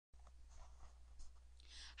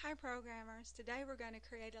Hi programmers, today we're going to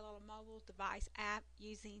create a little mobile device app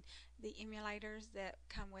using the emulators that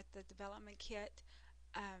come with the development kit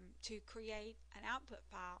to create an output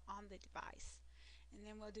file on the device. And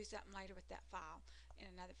then we'll do something later with that file in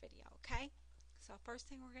another video, okay? So first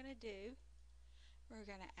thing we're going to do, we're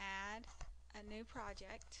going to add a new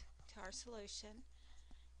project to our solution,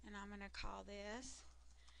 and I'm going to call this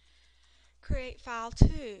Create File 2.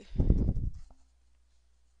 Okay.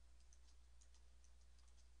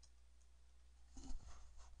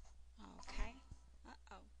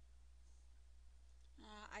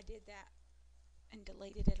 I did that and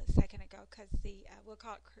deleted it a second ago because we'll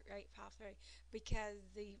call it Create File 3 because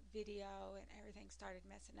the video and everything started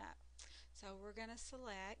messing up. So we're going to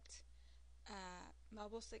select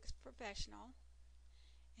Mobile 6 Professional,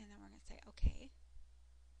 and then we're going to say OK.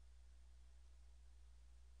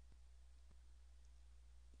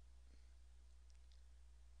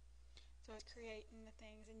 So it's creating the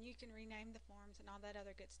things, and you can rename the forms and all that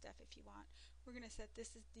other good stuff if you want. We're going to set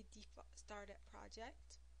this as the default startup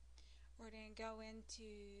project. We're going to go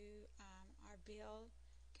into our build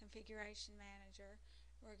configuration manager.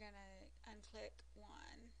 We're going to unclick 1,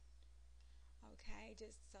 okay,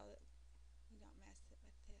 just so that we don't mess it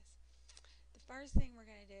with this. The first thing we're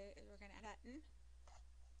going to do is we're going to add a button,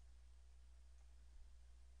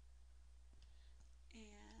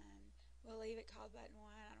 and we'll leave it called button 1.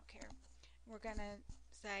 I don't care. We're going to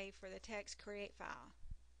say for the text create file.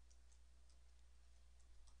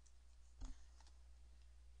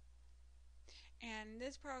 And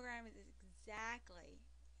this program is exactly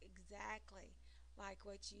like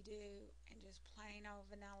what you do in just plain old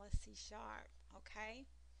vanilla C#, okay?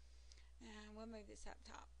 And we'll move this up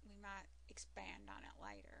top. We might expand on it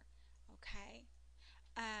later, okay?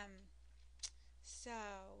 So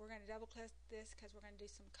we're going to double click this because we're going to do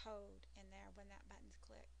some code in there when that button's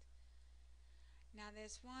clicked. Now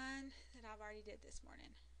this one that I've already did this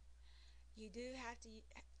morning, you do have to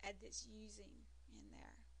add this using in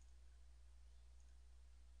there.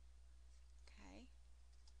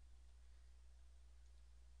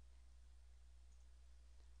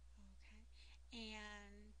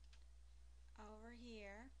 And over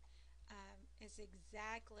here is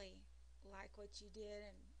exactly like what you did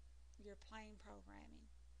in your plain programming.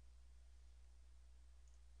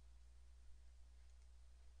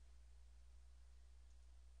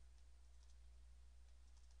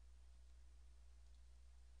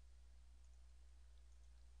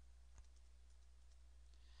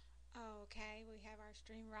 Okay, we have our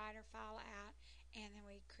StreamWriter file out, and then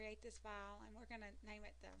we create this file, and we're going to name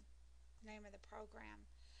it the name of the program.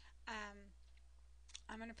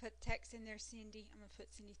 I'm going to put text in there, Cindy. I'm going to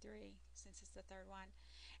put Cindy 3 since it's the third one.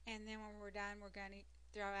 And then when we're done, we're going to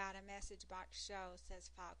throw out a message box show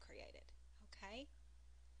says file created. Okay?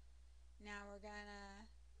 Now we're going to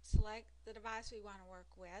select the device we want to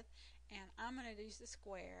work with, and I'm going to use the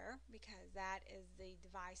Square because that is the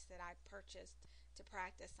device that I purchased to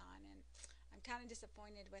practice on, and I'm kind of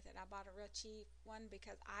disappointed with it. I bought a real cheap one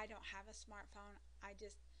because I don't have a smartphone. I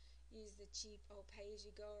just use the cheap old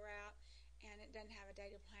pay-as-you-go route, and it doesn't have a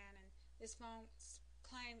data plan, and this phone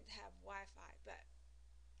claims to have Wi-Fi, but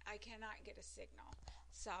I cannot get a signal.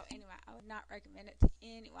 So anyway, I would not recommend it to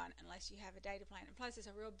anyone unless you have a data plan, and plus it's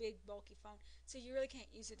a real big bulky phone, so you really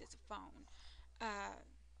can't use it as a phone.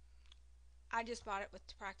 I just bought it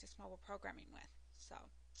to practice mobile programming with, so,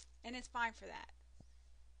 and it's fine for that,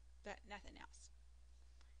 but nothing else.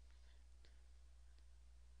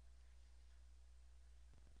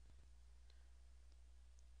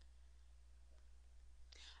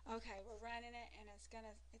 Okay, we're running it, and it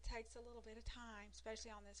takes a little bit of time,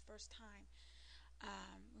 especially on this first time.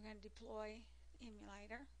 We're going to deploy the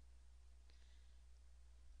emulator.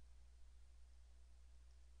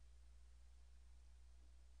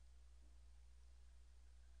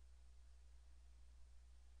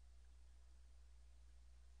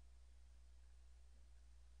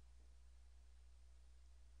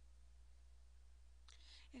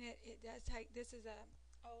 And it does take, this is a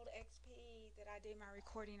old XP that I do my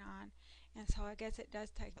recording on, and so I guess it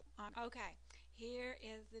does take on. Okay, here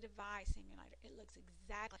is the device emulator. It looks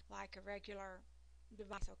exactly like a regular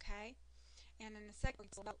device, okay? And in a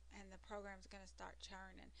second, and the program's going to start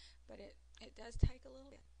churning, but it does take a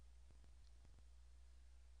little bit.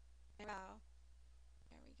 There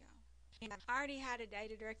we go. And I already had a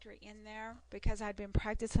data directory in there because I'd been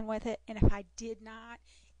practicing with it, and if I did not,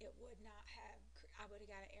 it would not have, I would have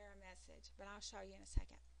got an error message, but I'll show you in a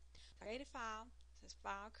second. Create a file, it says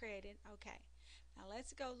file created, okay. Now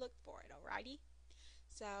let's go look for it, alrighty?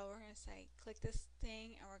 So we're going to say, click this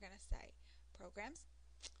thing, and we're going to say programs,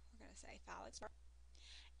 we're going to say file explorer,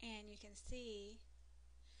 and you can see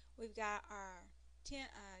we've got our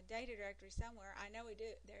data directory somewhere. I know we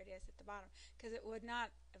do. There it is at the bottom, because it would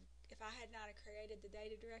not have, if I had not have created the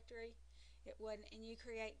data directory, it wouldn't. And you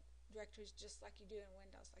create directories just like you do in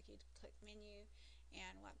Windows, like you click menu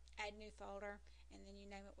and add new folder, and then you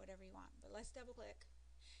name it whatever you want. But let's double click.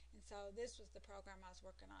 And so this was the program I was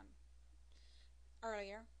working on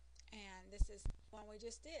earlier, and this is the one we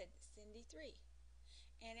just did, Cindy 3.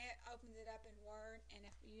 And it opens it up in Word, and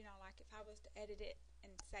if like if I was to edit it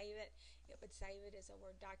and save it, it would save it as a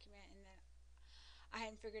Word document. And then I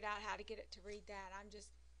hadn't figured out how to get it to read that. I'm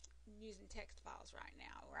just using text files right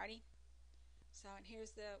now. Alrighty. So, and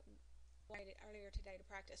here's the one I did earlier today to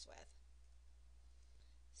practice with.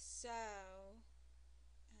 So,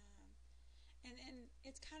 and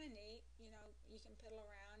it's kind of neat. You can piddle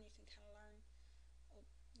around. You can kind of learn.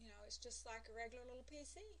 It's just like a regular little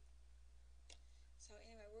PC. So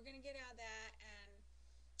anyway, we're going to get out of that, and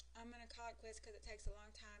I'm going to call it quits because it takes a long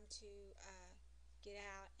time to get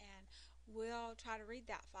out, and we'll try to read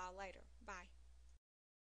that file later. Bye.